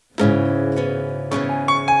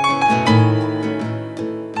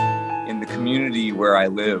where I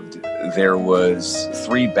lived, there was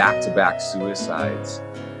 3 back-to-back suicides,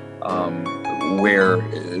 where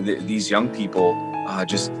these young people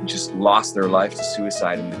just lost their life to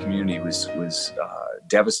suicide, and the community was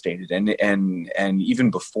devastated. And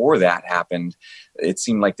even before that happened, it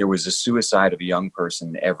seemed like there was a suicide of a young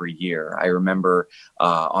person every year. I remember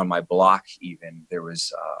on my block, even there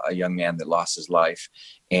was a young man that lost his life,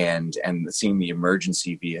 and seeing the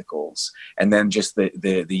emergency vehicles. And then just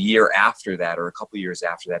the year after that, or a couple of years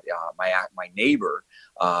after that, my neighbor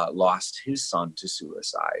lost his son to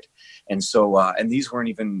suicide. And so, and these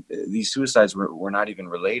suicides were not even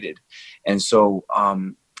related. And so,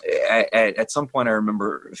 at some point I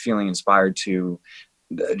remember feeling inspired to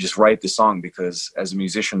just write the song, because as a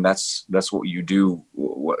musician, that's what you do,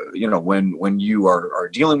 when you are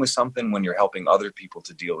dealing with something, when you're helping other people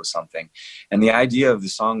to deal with something. And the idea of the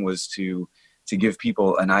song was to give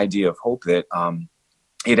people an idea of hope, that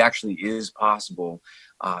it actually is possible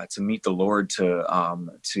to meet the Lord,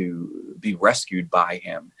 to be rescued by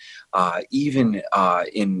Him, even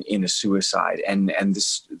in a suicide. And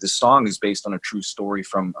this song is based on a true story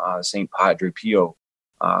from Saint Padre Pio,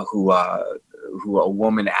 who a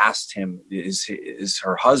woman asked him, is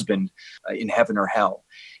her husband in heaven or hell?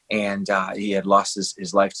 And he had lost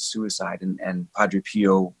his life to suicide, and Padre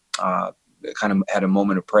Pio kind of had a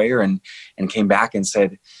moment of prayer and came back and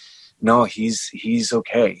said, no, he's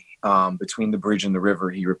okay. Between the bridge and the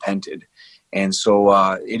river, he repented. And so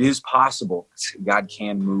it is possible. God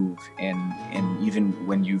can move, and even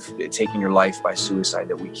when you've taken your life by suicide,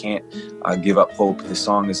 that we can't give up hope. The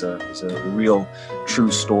song is a real,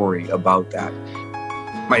 true story about that.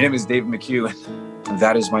 My name is Dave McHugh, and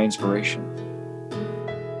that is my inspiration.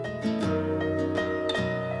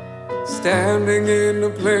 Standing in a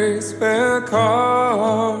place where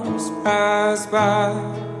cars pass by,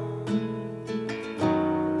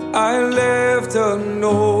 I left a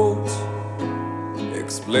note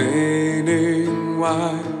explaining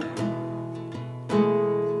why.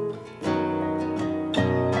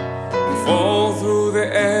 Fall through the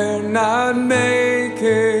air, not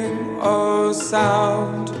making a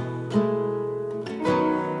sound.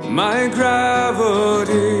 My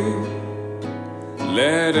gravity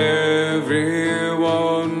let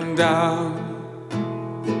everyone down.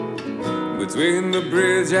 Between the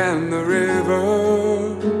bridge and the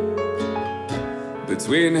river,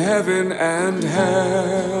 between heaven and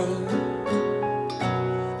hell,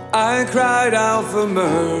 I cried out for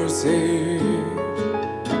mercy,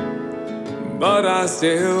 but I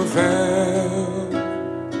still fell.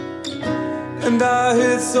 And I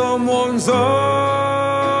hit someone's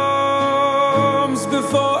arms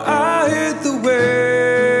before I hit the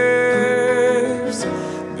waves.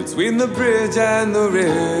 Between the bridge and the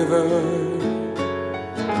river,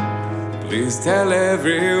 please tell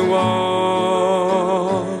everyone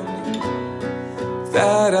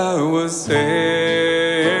that I was saved,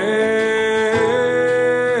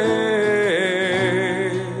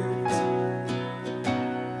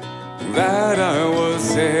 that I was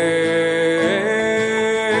saved.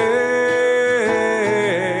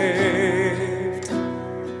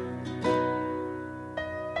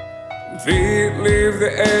 Feet leave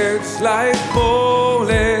the edge like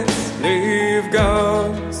bullets leave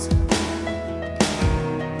guns,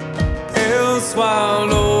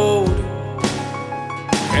 swallowed,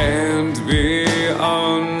 can't be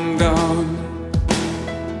undone.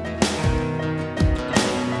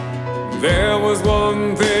 There was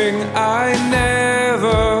one thing I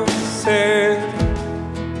never said.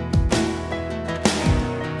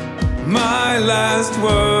 My last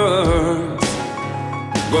words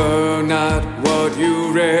were not what you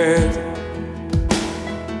read.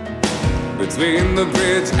 Between the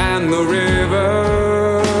bridge and the river,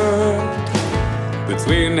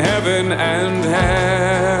 between heaven and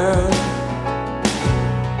hell,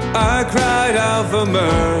 I cried out for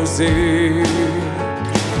mercy,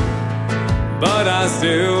 but I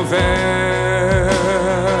still fell.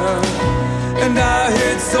 And I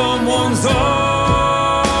hit someone's arms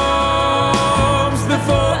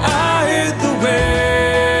before I hit the waves.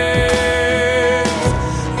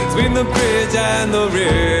 Between the bridge and the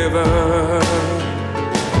river,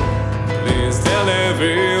 please tell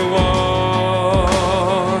everyone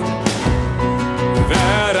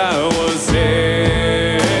that I was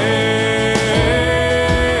saved,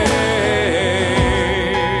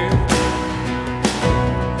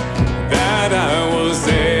 that I was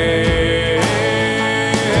saved,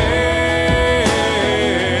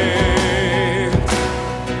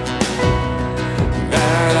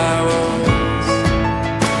 that I was.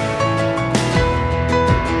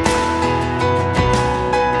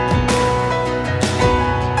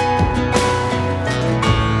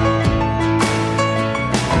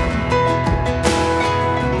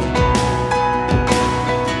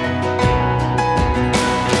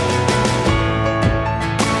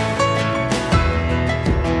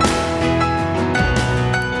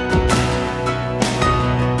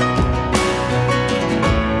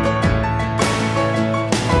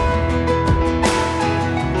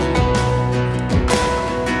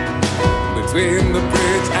 between the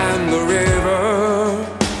bridge and the river,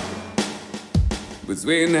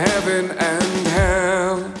 between heaven and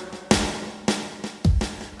hell.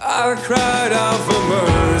 I cried out for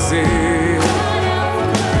mercy,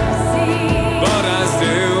 but I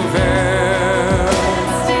still fell,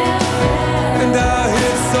 and I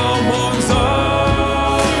hit someone's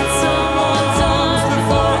arms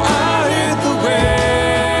before I hit the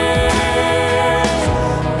waves.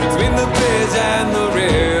 Between the bridge and the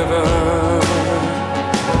river,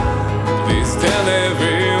 please tell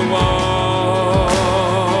everyone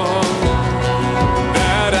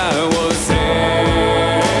that I was saved,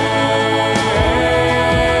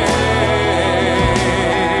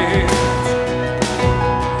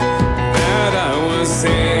 that I was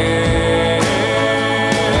saved,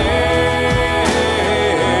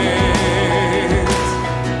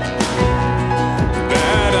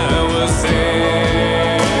 that I was saved,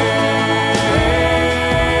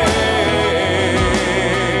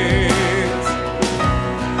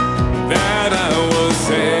 that I was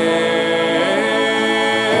saved.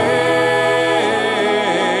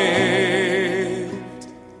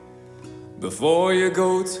 Before you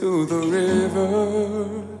go to the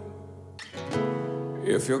river,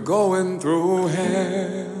 if you're going through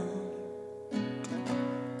hell,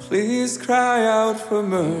 please cry out for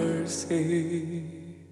mercy.